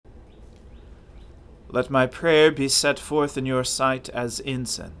Let my prayer be set forth in your sight as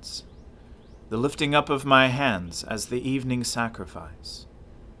incense, the lifting up of my hands as the evening sacrifice.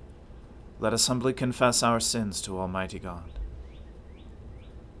 Let us humbly confess our sins to Almighty God.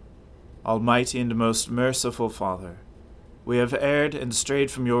 Almighty and most merciful Father, we have erred and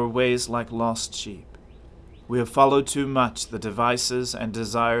strayed from your ways like lost sheep. We have followed too much the devices and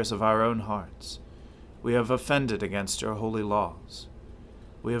desires of our own hearts. We have offended against your holy laws.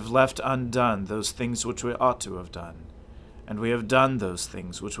 We have left undone those things which we ought to have done, and we have done those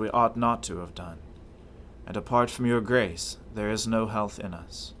things which we ought not to have done. And apart from your grace, there is no health in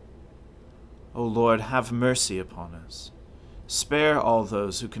us. O Lord, have mercy upon us. Spare all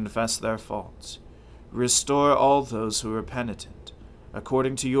those who confess their faults. Restore all those who are penitent,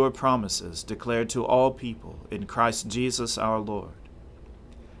 according to your promises declared to all people in Christ Jesus our Lord.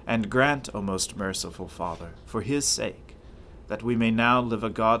 And grant, O most merciful Father, for his sake, that we may now live a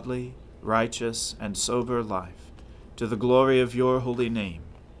godly, righteous, and sober life, to the glory of your holy name.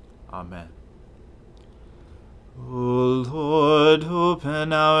 Amen. O Lord,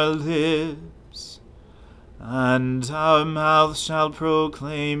 open our lips, and our mouth shall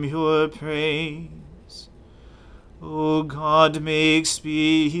proclaim your praise. O God, make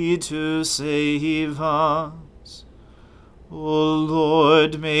speed to save us. O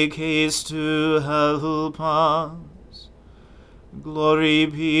Lord, make haste to help us. Glory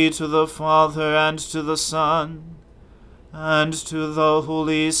be to the Father, and to the Son, and to the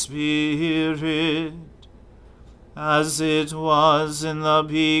Holy Spirit, as it was in the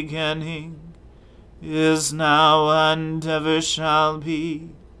beginning, is now, and ever shall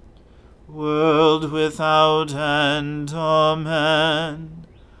be, world without end. Amen.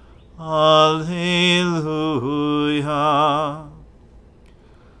 Alleluia.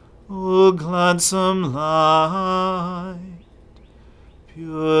 O gladsome light,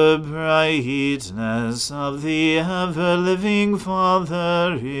 pure brightness of the ever-living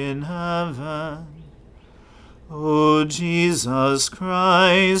Father in heaven, O Jesus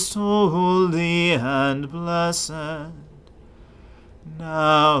Christ, holy and blessed,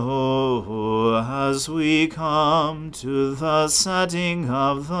 now as we come to the setting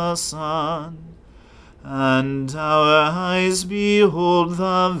of the sun, and our eyes behold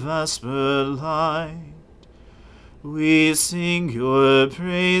the vesper light, we sing your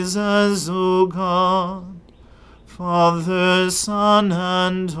praises, O God, Father, Son,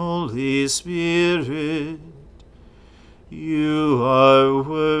 and Holy Spirit. You are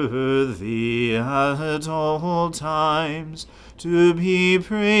worthy at all times to be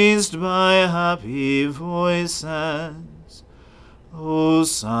praised by happy voices, O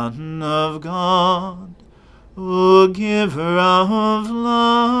Son of God, O Giver of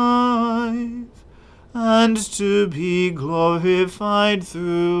life, and to be glorified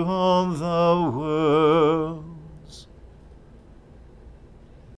through all the worlds.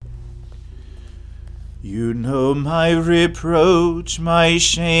 You know my reproach, my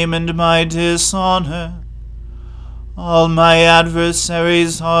shame, and my dishonor. All my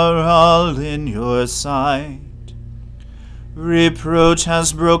adversaries are all in your sight. Reproach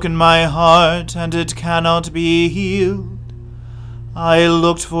has broken my heart, and it cannot be healed. I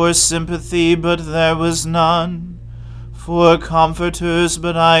looked for sympathy, but there was none, for comforters,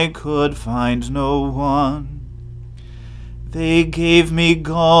 but I could find no one. They gave me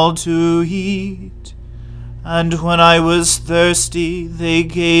gall to eat, and when I was thirsty, they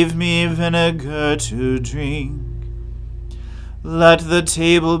gave me vinegar to drink. Let the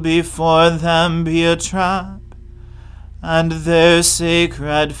table before them be a trap, and their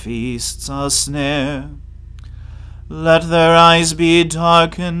sacred feasts a snare. Let their eyes be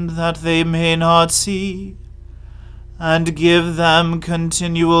darkened, that they may not see, and give them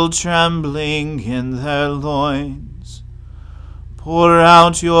continual trembling in their loins. Pour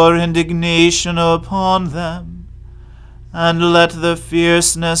out your indignation upon them, and let the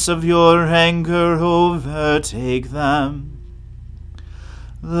fierceness of your anger overtake them.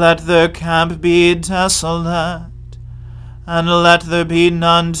 Let their camp be desolate, and let there be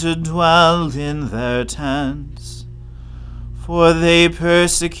none to dwell in their tents. For they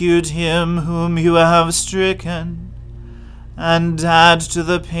persecute him whom you have stricken, and add to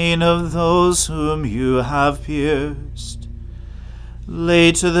the pain of those whom you have pierced.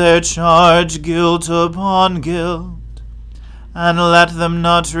 Lay to their charge guilt upon guilt, and let them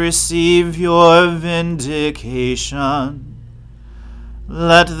not receive your vindication.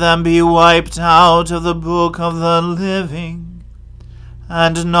 Let them be wiped out of the book of the living,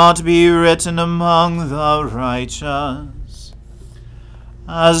 and not be written among the righteous.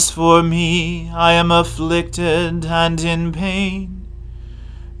 As for me, I am afflicted and in pain.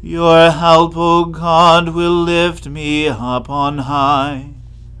 Your help, O God, will lift me up on high.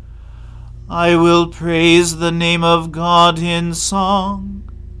 I will praise the name of God in song.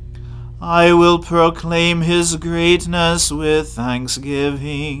 I will proclaim his greatness with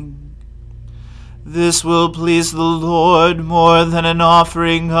thanksgiving. This will please the Lord more than an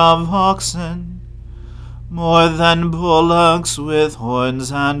offering of oxen, more than bullocks with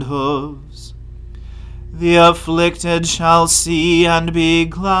horns and hoofs. The afflicted shall see and be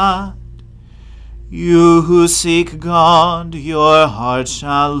glad. You who seek God, your heart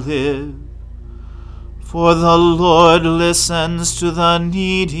shall live. For the Lord listens to the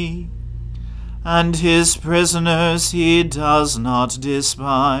needy, and his prisoners he does not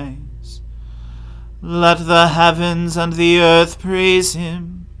despise. Let the heavens and the earth praise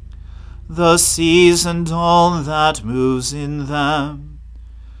him, the seas and all that moves in them.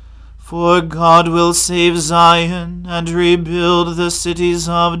 For God will save Zion and rebuild the cities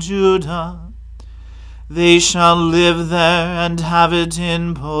of Judah. They shall live there and have it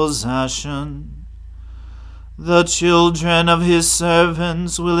in possession. The children of his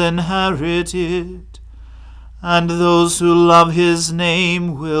servants will inherit it, and those who love his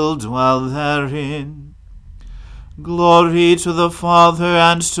name will dwell therein. Glory to the Father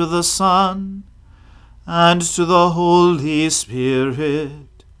and to the Son and to the Holy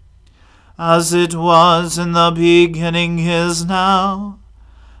Spirit, as it was in the beginning, is now,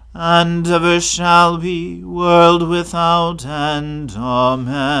 and ever shall be, world without end.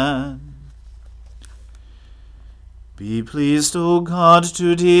 Amen. Be pleased, O God,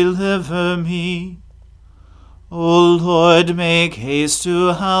 to deliver me. O Lord, make haste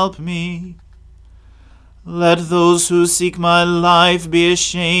to help me. Let those who seek my life be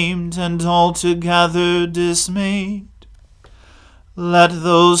ashamed and altogether dismayed. Let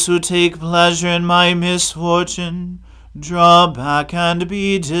those who take pleasure in my misfortune draw back and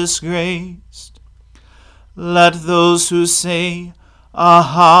be disgraced. Let those who say,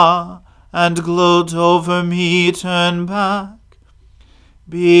 Aha, and gloat over me turn back,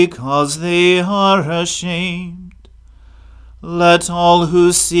 because they are ashamed. Let all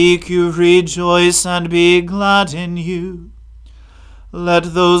who seek you rejoice and be glad in you.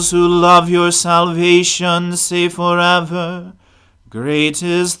 Let those who love your salvation say forever, Great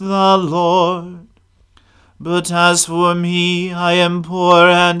is the Lord. But as for me, I am poor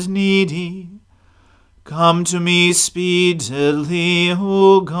and needy. Come to me speedily,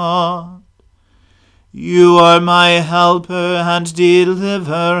 O God. You are my helper and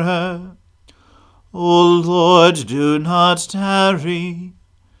deliverer. O Lord, do not tarry.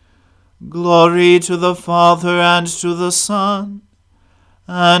 Glory to the Father and to the Son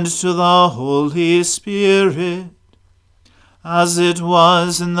and to the Holy Spirit, as it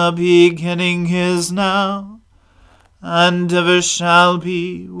was in the beginning, is now, and ever shall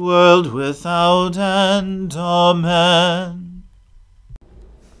be, world without end. Amen.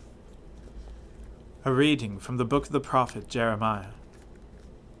 A reading from the book of the prophet Jeremiah.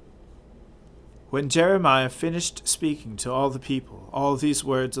 When Jeremiah finished speaking to all the people all these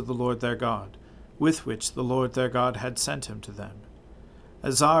words of the Lord their God, with which the Lord their God had sent him to them,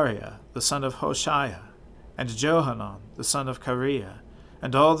 Azariah the son of Hoshaiah, and Johanan the son of Kareah,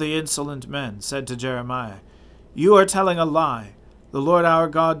 and all the insolent men said to Jeremiah, You are telling a lie. The Lord our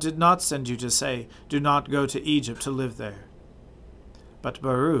God did not send you to say, Do not go to Egypt to live there. But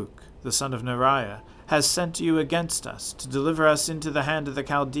Baruch the son of Neriah has sent you against us to deliver us into the hand of the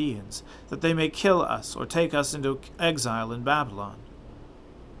Chaldeans, that they may kill us or take us into exile in Babylon.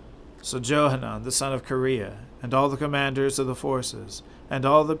 So Johanan the son of Kareah, and all the commanders of the forces, and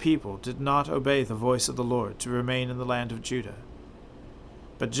all the people did not obey the voice of the Lord to remain in the land of Judah.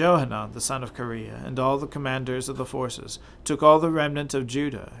 But Johanan the son of Kareah, and all the commanders of the forces, took all the remnant of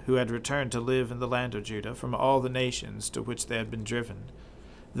Judah, who had returned to live in the land of Judah from all the nations to which they had been driven,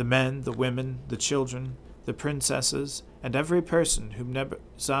 the men, the women, the children, the princesses, and every person whom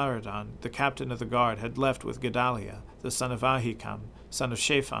Nebuzaradan, the captain of the guard, had left with Gedaliah, the son of Ahikam, son of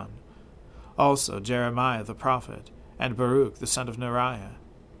Shaphan, also Jeremiah the prophet, and Baruch the son of Neriah.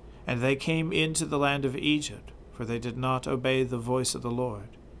 And they came into the land of Egypt, for they did not obey the voice of the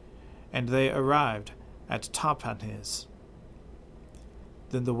Lord. And they arrived at Tahpanhes.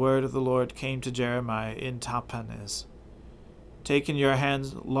 Then the word of the Lord came to Jeremiah in Tahpanhes. Take in your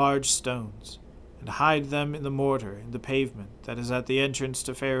hands large stones, and hide them in the mortar in the pavement that is at the entrance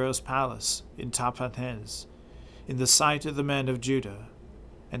to Pharaoh's palace in Tahpanhes, in the sight of the men of Judah,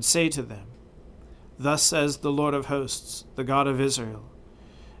 and say to them, Thus says the Lord of hosts, the God of Israel,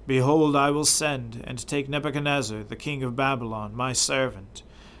 Behold, I will send and take Nebuchadnezzar, the king of Babylon, my servant,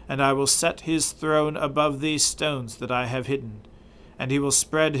 and I will set his throne above these stones that I have hidden, and he will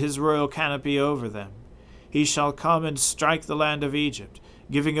spread his royal canopy over them. He shall come and strike the land of Egypt,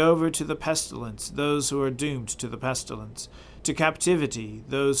 giving over to the pestilence those who are doomed to the pestilence, to captivity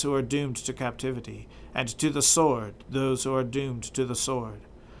those who are doomed to captivity, and to the sword those who are doomed to the sword.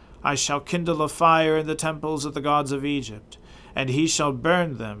 I shall kindle a fire in the temples of the gods of Egypt, and he shall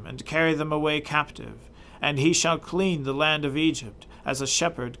burn them and carry them away captive, and he shall clean the land of Egypt, as a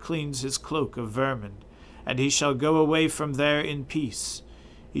shepherd cleans his cloak of vermin, and he shall go away from there in peace.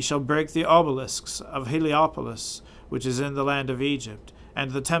 He shall break the obelisks of Heliopolis, which is in the land of Egypt, and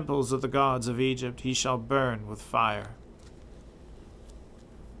the temples of the gods of Egypt he shall burn with fire.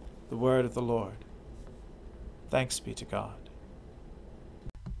 The word of the Lord. Thanks be to God.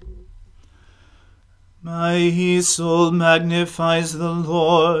 My soul magnifies the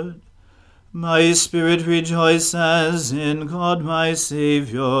Lord. My spirit rejoices in God my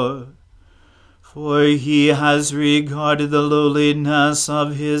Saviour. For he has regarded the lowliness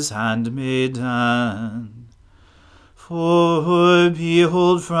of his handmaiden. For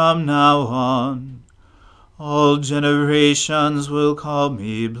behold, from now on, all generations will call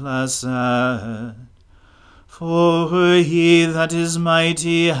me blessed. For he that is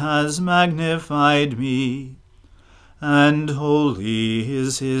mighty has magnified me, and holy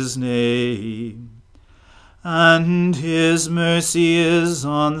is his name. And his mercy is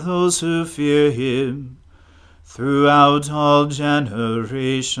on those who fear him throughout all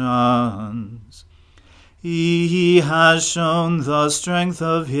generations. He has shown the strength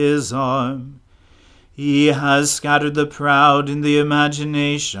of his arm. He has scattered the proud in the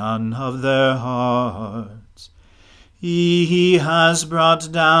imagination of their hearts. He has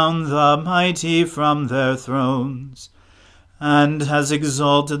brought down the mighty from their thrones, and has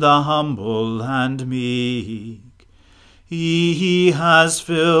exalted the humble and meek. He has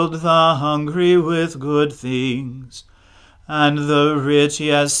filled the hungry with good things, and the rich he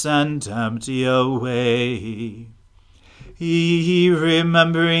has sent empty away. He,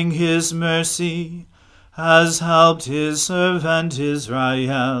 remembering his mercy, has helped his servant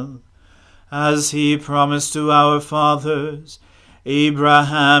Israel, as he promised to our fathers,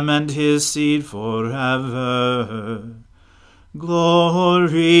 Abraham and his seed forever.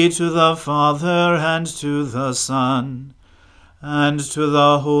 Glory to the Father, and to the Son, and to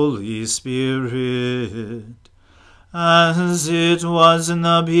the Holy Spirit, as it was in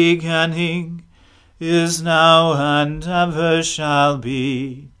the beginning, is now, and ever shall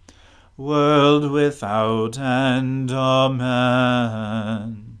be, world without end.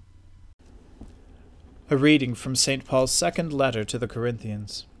 Amen. A reading from St. Paul's second letter to the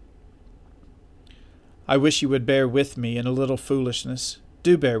Corinthians. I wish you would bear with me in a little foolishness.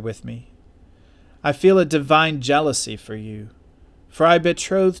 Do bear with me. I feel a divine jealousy for you, for I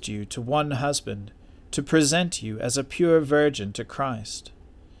betrothed you to one husband, to present you as a pure virgin to Christ.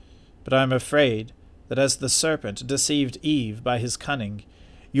 But I am afraid that as the serpent deceived Eve by his cunning,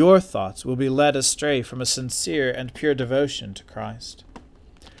 your thoughts will be led astray from a sincere and pure devotion to Christ.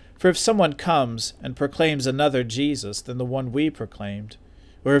 For if someone comes and proclaims another Jesus than the one we proclaimed,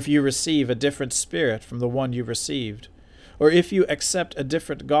 or if you receive a different spirit from the one you received, or if you accept a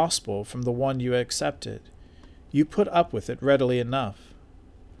different gospel from the one you accepted, you put up with it readily enough.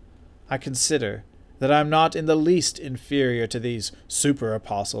 I consider that I am not in the least inferior to these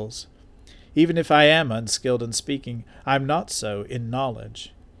super-apostles. Even if I am unskilled in speaking, I am not so in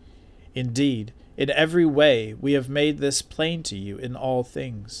knowledge. Indeed, in every way we have made this plain to you in all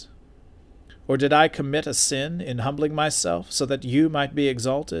things. Or did I commit a sin in humbling myself so that you might be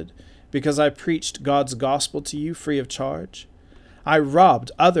exalted, because I preached God's gospel to you free of charge? I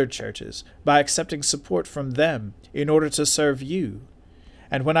robbed other churches by accepting support from them in order to serve you.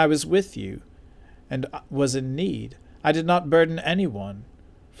 And when I was with you and was in need, I did not burden anyone,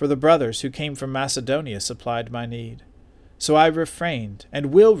 for the brothers who came from Macedonia supplied my need. So I refrained and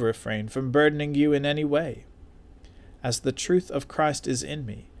will refrain from burdening you in any way. As the truth of Christ is in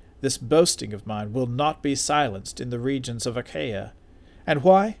me, this boasting of mine will not be silenced in the regions of Achaia. And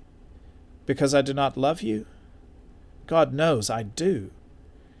why? Because I do not love you? God knows I do.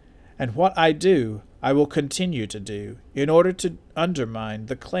 And what I do, I will continue to do, in order to undermine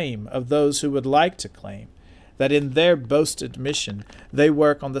the claim of those who would like to claim that in their boasted mission they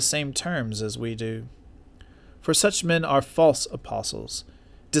work on the same terms as we do. For such men are false apostles,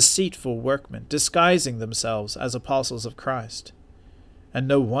 deceitful workmen, disguising themselves as apostles of Christ. And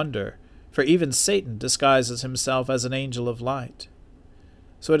no wonder, for even Satan disguises himself as an angel of light.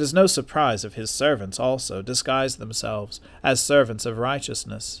 So it is no surprise if his servants also disguise themselves as servants of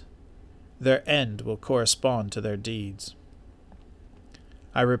righteousness. Their end will correspond to their deeds.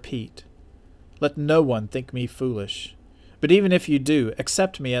 I repeat, let no one think me foolish, But even if you do,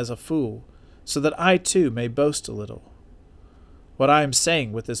 accept me as a fool, so that I too may boast a little. What I am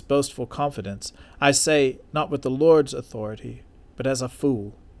saying with this boastful confidence, I say not with the Lord's authority, but as a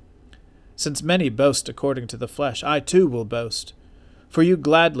fool. Since many boast according to the flesh, I too will boast. For you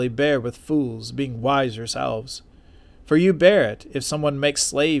gladly bear with fools, being wise yourselves. For you bear it if someone makes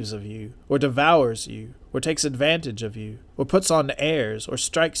slaves of you, or devours you, or takes advantage of you, or puts on airs, or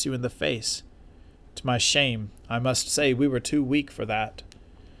strikes you in the face. To my shame, I must say we were too weak for that.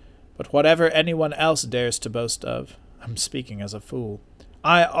 But whatever anyone else dares to boast of, I'm speaking as a fool,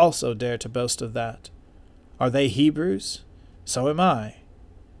 I also dare to boast of that. Are they Hebrews? So am I.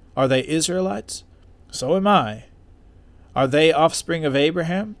 Are they Israelites? So am I. Are they offspring of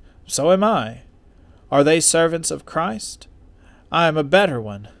Abraham? So am I. Are they servants of Christ? I am a better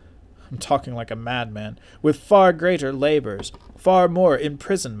one. I'm talking like a madman, with far greater labors, far more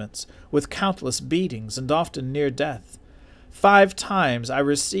imprisonments, with countless beatings, and often near death. 5 times I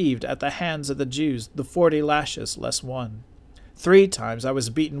received at the hands of the Jews the 40 lashes less one. 3 times I was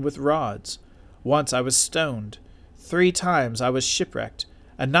beaten with rods. Once I was stoned. 3 times I was shipwrecked.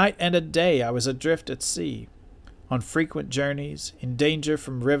 A night and a day I was adrift at sea. On frequent journeys, in danger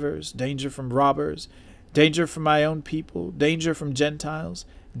from rivers, danger from robbers, danger from my own people, danger from Gentiles,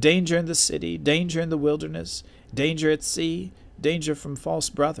 danger in the city, danger in the wilderness, danger at sea, danger from false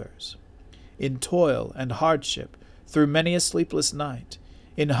brothers. In toil and hardship, through many a sleepless night,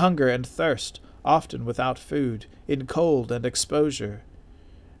 in hunger and thirst, often without food, in cold and exposure.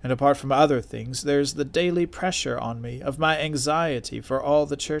 And apart from other things, there is the daily pressure on me of my anxiety for all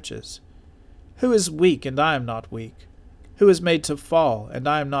the churches. Who is weak, and I am not weak? Who is made to fall, and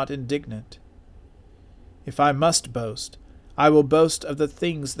I am not indignant? If I must boast, I will boast of the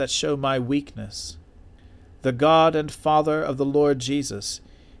things that show my weakness. The God and Father of the Lord Jesus,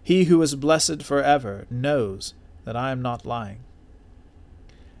 he who is blessed forever, knows that I am not lying.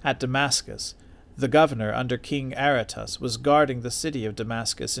 At Damascus, the governor under King Aretas was guarding the city of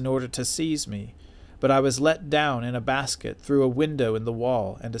Damascus in order to seize me, but I was let down in a basket through a window in the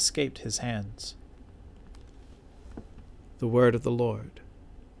wall and escaped his hands. The word of the Lord.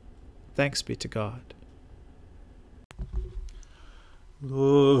 Thanks be to God.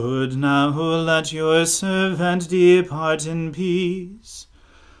 Lord, now let your servant depart in peace,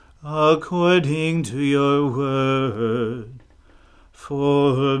 according to your word.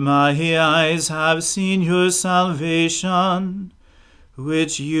 For my eyes have seen your salvation,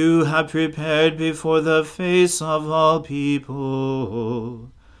 which you have prepared before the face of all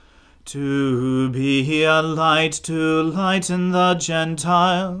people, to be a light to lighten the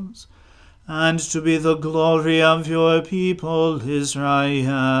Gentiles, and to be the glory of your people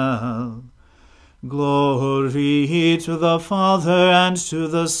Israel. Glory to the Father, and to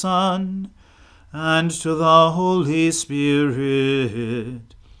the Son, and to the Holy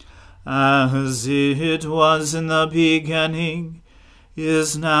Spirit, as it was in the beginning,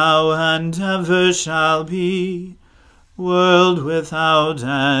 is now, and ever shall be, world without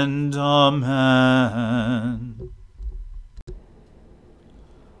end. Amen.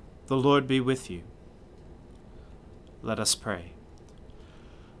 The Lord be with you. Let us pray.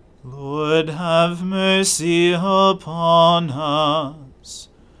 Lord, have mercy upon us.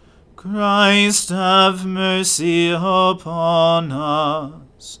 Christ, have mercy upon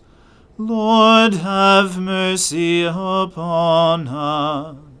us. Lord, have mercy upon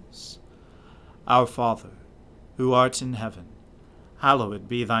us. Our Father, who art in heaven, hallowed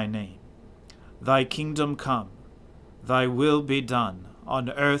be thy name. Thy kingdom come, thy will be done, on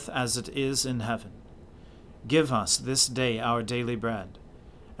earth as it is in heaven. Give us this day our daily bread,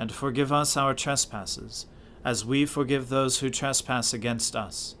 and forgive us our trespasses, as we forgive those who trespass against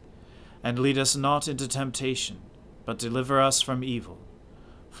us. And lead us not into temptation, but deliver us from evil.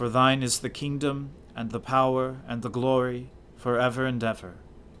 For thine is the kingdom, and the power, and the glory, forever and ever.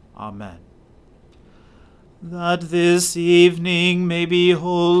 Amen. That this evening may be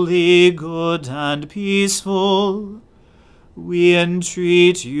holy, good, and peaceful, we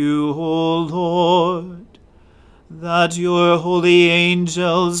entreat you, O Lord, that your holy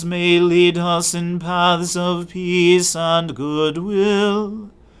angels may lead us in paths of peace and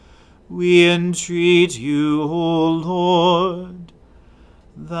goodwill. We entreat you, O Lord,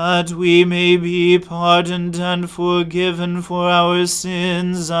 that we may be pardoned and forgiven for our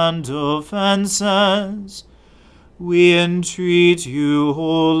sins and offenses. We entreat you,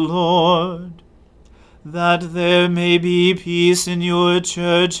 O Lord, that there may be peace in your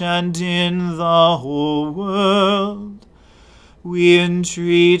church and in the whole world. We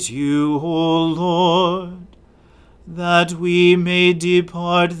entreat you, O Lord, that we may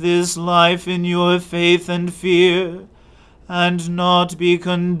depart this life in your faith and fear, and not be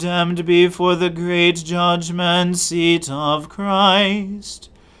condemned before the great judgment seat of Christ,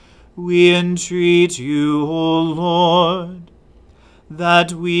 we entreat you, O Lord,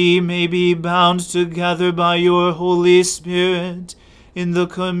 that we may be bound together by your Holy Spirit in the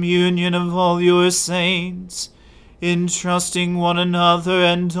communion of all your saints, entrusting one another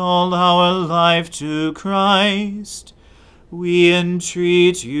and all our life to Christ. We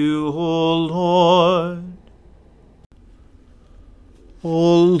entreat you, O Lord.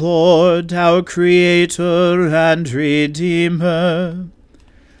 O Lord, our Creator and Redeemer,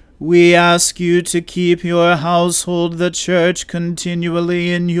 we ask you to keep your household, the Church,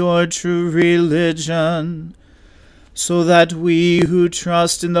 continually in your true religion, so that we who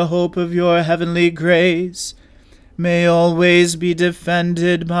trust in the hope of your heavenly grace may always be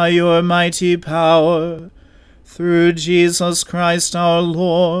defended by your mighty power, through Jesus Christ our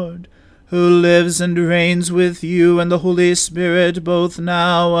Lord, who lives and reigns with you and the Holy Spirit both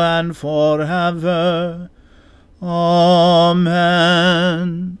now and forever. Amen.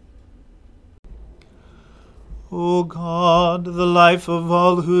 O God, the life of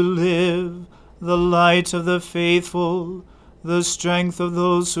all who live, the light of the faithful, the strength of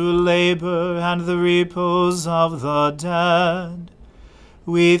those who labor, and the repose of the dead,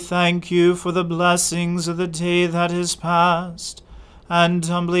 we thank you for the blessings of the day that is past, and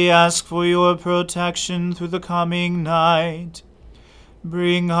humbly ask for your protection through the coming night.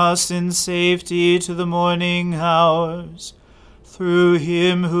 Bring us in safety to the morning hours, through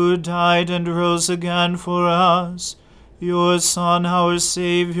him who died and rose again for us, your Son, our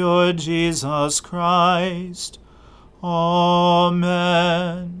Saviour, Jesus Christ. Amen.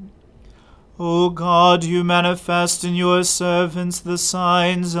 O God, you manifest in your servants the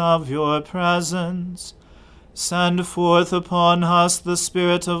signs of your presence. Send forth upon us the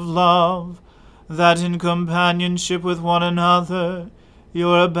Spirit of love, that in companionship with one another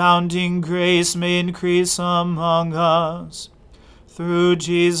your abounding grace may increase among us. Through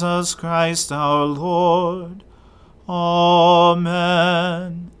Jesus Christ our Lord. Amen.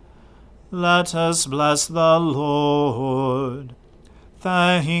 Let us bless the Lord.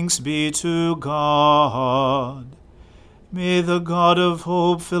 Thanks be to God. May the God of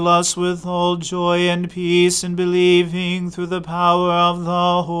hope fill us with all joy and peace in believing through the power of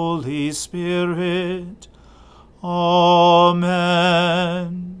the Holy Spirit. Amen.